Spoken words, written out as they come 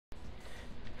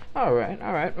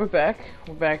Alright, we're back.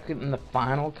 We're back in the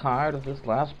final card of this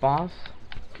last boss.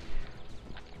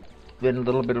 Been a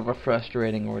little bit of a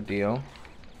frustrating ordeal.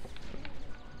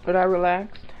 But I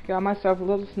relaxed, got myself a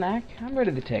little snack. I'm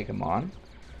ready to take him on.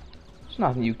 There's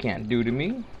nothing you can't do to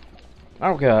me.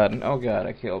 Oh god,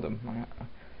 I killed him.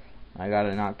 I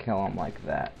gotta not kill him like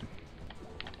that.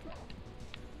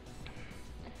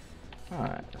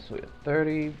 Alright, so we have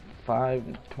 35,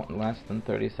 less than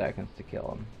 30 seconds to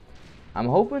kill him. I'm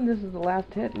hoping this is the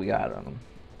last hit we got on him,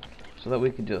 so that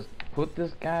we can just put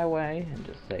this guy away and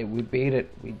just say we beat it,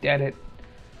 we did it.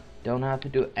 Don't have to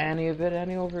do any of it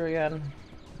any over again.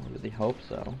 I really hope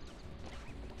so.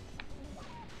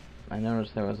 I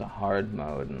noticed there was a hard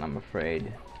mode, and I'm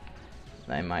afraid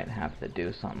they might have to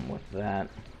do something with that.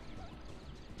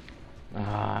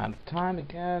 Time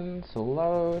again, so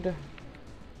load.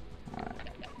 Alright.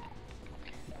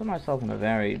 Put myself in a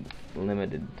very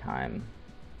limited time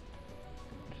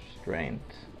restraint.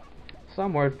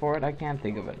 Some word for it, I can't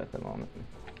think of it at the moment.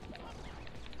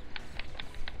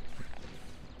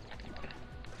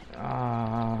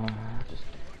 Just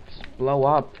blow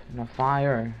up in a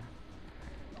fire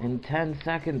in 10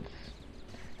 seconds.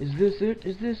 Is this it?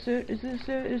 Is this it? Is this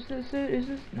it? Is this it? Is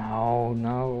this?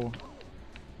 No.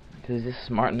 Is this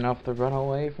smart enough to run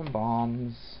away from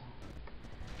bombs?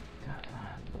 God,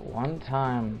 the one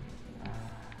time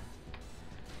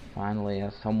finally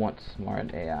a somewhat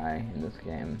smart AI in this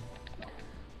game.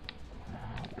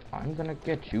 I'm gonna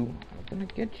get you. I'm gonna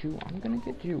get you. I'm gonna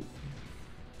get you.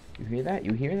 You hear that?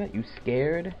 You hear that? You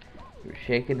scared? You're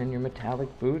shaking in your metallic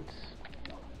boots?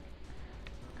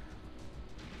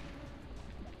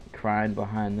 Crying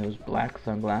behind those black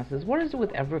sunglasses. What is it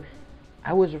with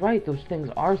I was right, those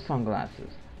things are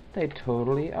sunglasses. They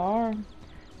totally are.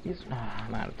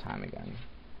 I'm out of time again.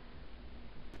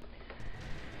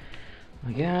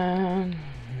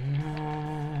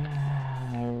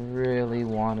 I really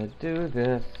want to do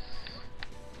this.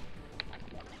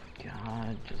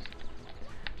 God, just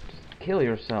kill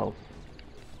yourself.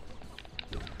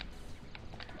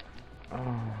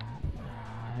 Oh,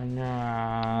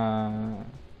 no.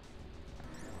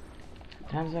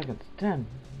 10 seconds. 10,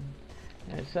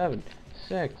 7,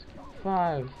 6,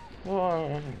 5,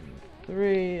 4,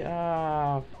 3.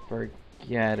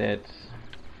 Forget it.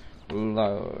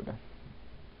 Load.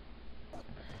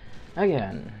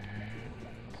 Again.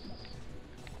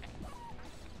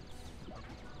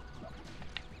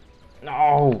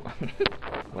 No.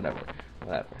 Whatever.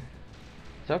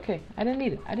 It's okay. I didn't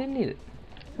need it.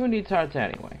 Who needs hearts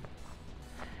anyway?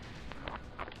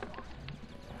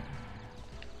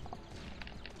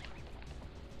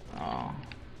 Oh.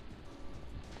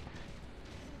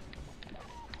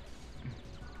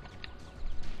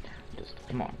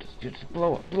 Come on. Just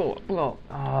blow up.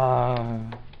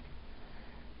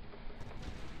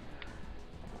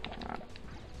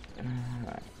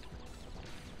 Alright.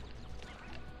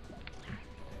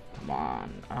 Come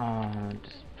on.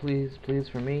 Just please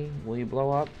for me, will you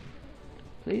blow up?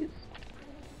 Please?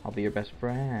 I'll be your best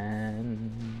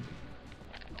friend.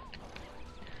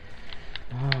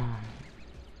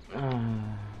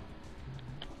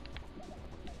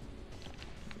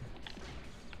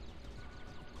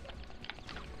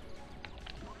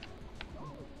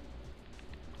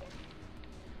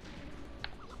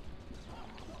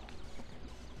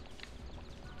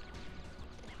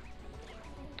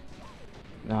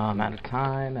 I'm out of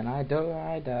time, and I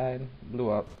died. Blew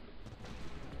up.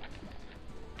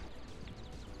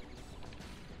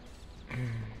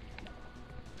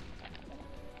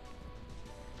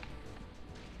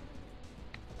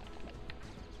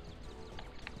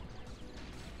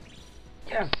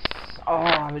 Yes! Oh,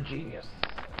 I'm a genius.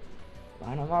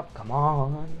 Line them up, come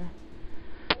on.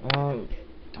 Don't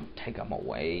take them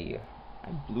away. I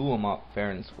blew them up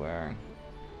fair and square.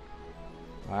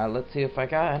 Alright, let's see if I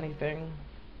got anything.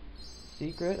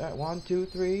 Secret at 1, 2,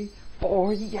 3,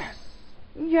 4. Yes!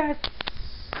 Yes!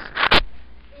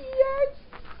 Yes!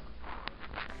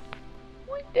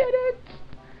 We did it!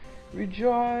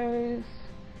 Rejoice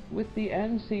with the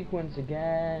end sequence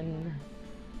again.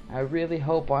 I really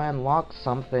hope I unlock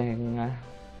something. I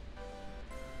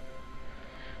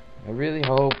really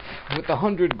hope with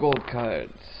 100 gold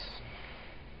cards.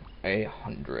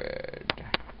 100.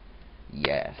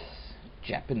 Yes.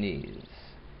 Japanese.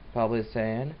 Probably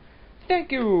saying,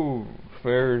 thank you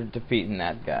for defeating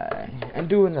that guy and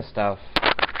doing the stuff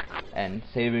and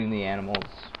saving the animals.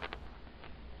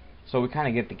 So we kind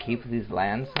of get to keep these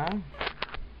lands now.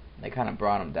 They kind of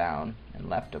brought them down and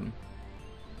left them.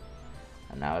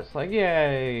 And now it's like,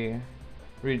 yay!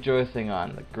 Rejoicing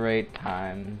on the great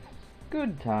times.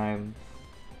 Good times.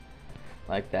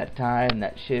 Like that time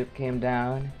that ship came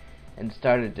down and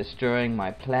started destroying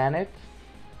my planet.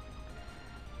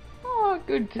 Oh,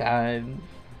 good times.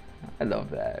 I love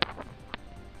that.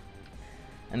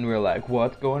 And we're like,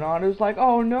 what's going on? It was like,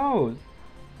 oh no.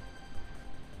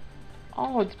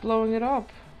 Oh, it's blowing it up.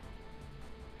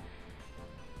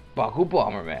 Baku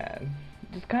Bomberman.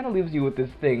 It just kind of leaves you with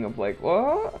this thing of like,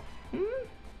 what?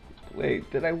 Wait,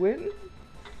 did I win?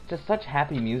 Just such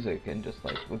happy music and just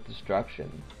like with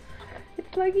destruction.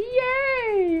 It's like,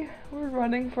 yay! We're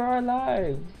running for our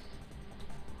lives.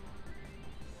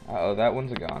 Uh-oh, that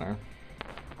one's a goner.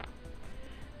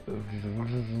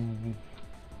 And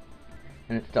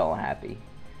it's still happy.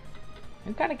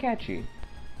 And kind of catchy.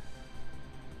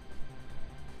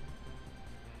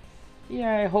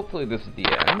 Yay, hopefully this is the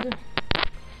end.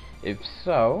 If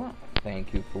so,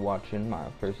 thank you for watching my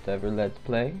first ever Let's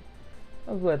Play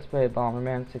of Let's Play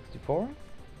Bomberman 64.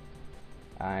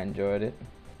 I enjoyed it.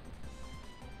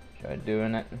 Enjoyed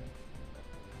doing it.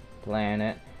 Playing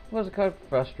it. It was kind of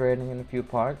frustrating in a few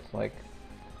parts, like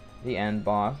the end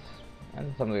boss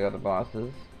and some of the other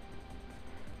bosses.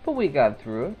 But we got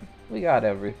through it. We got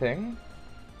everything.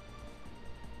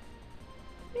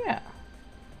 Yeah.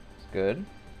 It's good.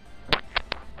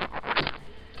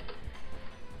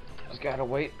 Just gotta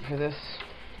wait for this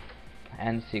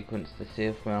end sequence to see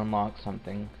if we unlock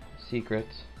something secret,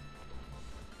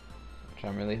 which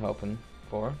I'm really hoping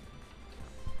for.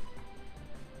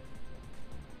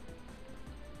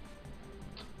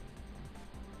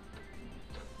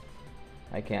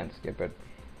 I can't skip it,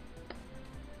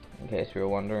 in case you were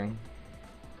wondering.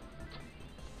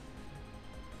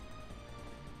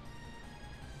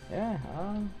 Yeah,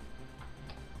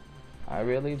 I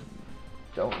really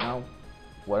don't know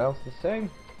what else to say.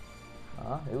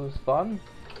 It was fun.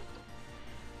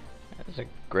 It was a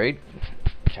great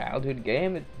childhood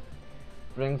game. It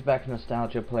brings back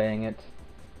nostalgia playing it.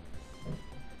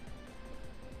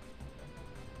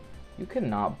 You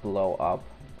cannot blow up,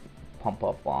 pump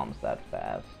up bombs that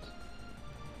fast.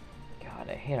 God,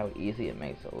 I hate how easy it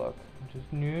makes it look. Just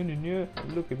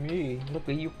look at me. Look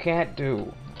what you can't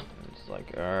do. It's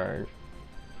like, alright.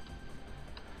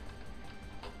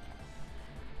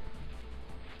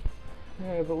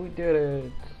 Yeah, but we did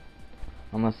it.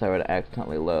 Unless I were to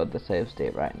accidentally load the save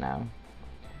state right now,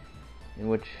 in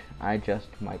which I just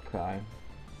might cry.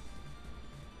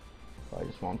 So I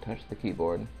just won't touch the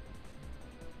keyboard.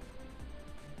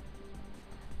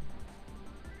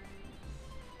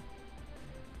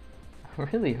 I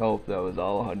really hope that was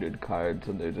all 100 cards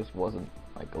and there just wasn't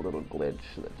like a little glitch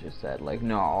that just said like,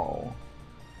 no,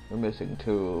 we're missing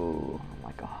 2. I'm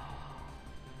like, oh.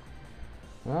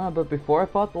 But before I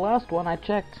fought the last one, I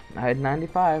checked. I had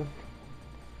 95.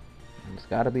 And it's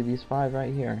gotta be these 5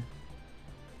 right here.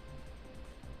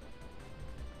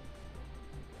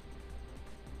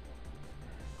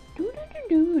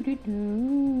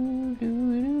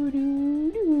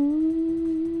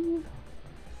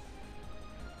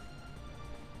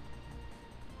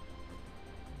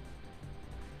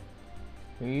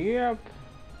 Yep.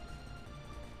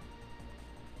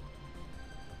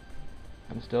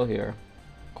 I'm still here.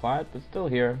 Quiet, but still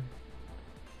here.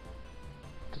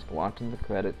 Just watching the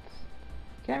credits.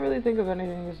 Can't really think of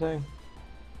anything to say.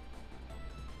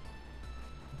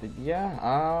 But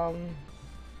yeah,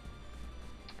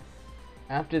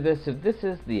 after this, if this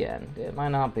is the end, it might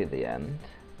not be the end,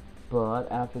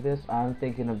 but after this, I'm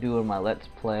thinking of doing my Let's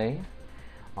Play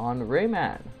on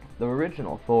Rayman, the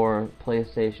original for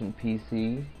PlayStation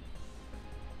PC.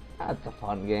 That's a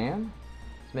fun game.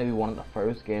 It's maybe one of the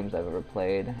first games I've ever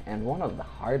played, and one of the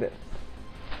hardest.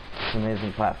 It's an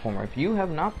amazing platformer. If you have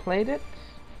not played it,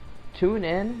 tune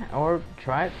in or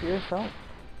try it for yourself.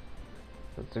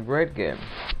 It's a great game,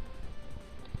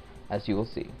 as you will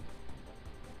see.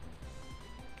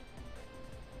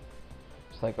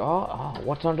 It's like, oh,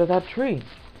 what's under that tree?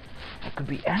 It could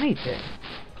be anything.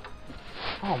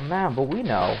 Oh man, but we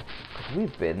know, 'cause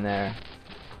we've been there.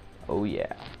 Oh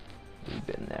yeah, we've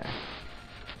been there.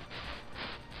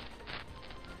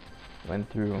 Went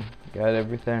through, got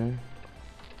everything.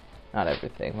 Not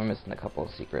everything, we're missing a couple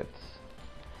of secrets.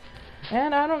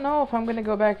 And I don't know if I'm gonna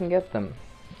go back and get them.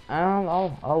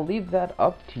 I'll leave that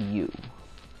up to you.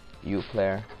 You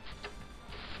player.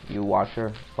 You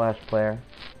watcher slash player.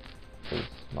 Because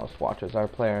most watchers are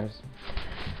players.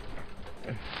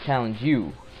 Challenge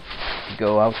you to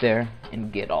go out there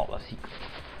and get all the secrets.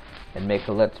 And make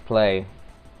a Let's Play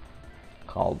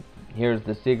called Here's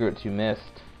the Secrets You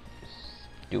Missed.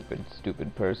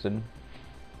 Stupid person.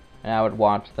 And I would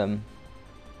watch them.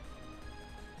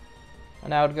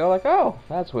 And I would go like, oh,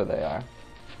 that's where they are.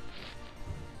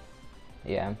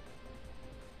 Yeah.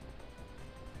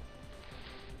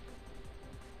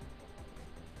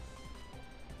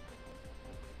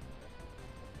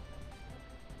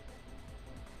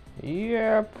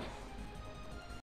 Yep.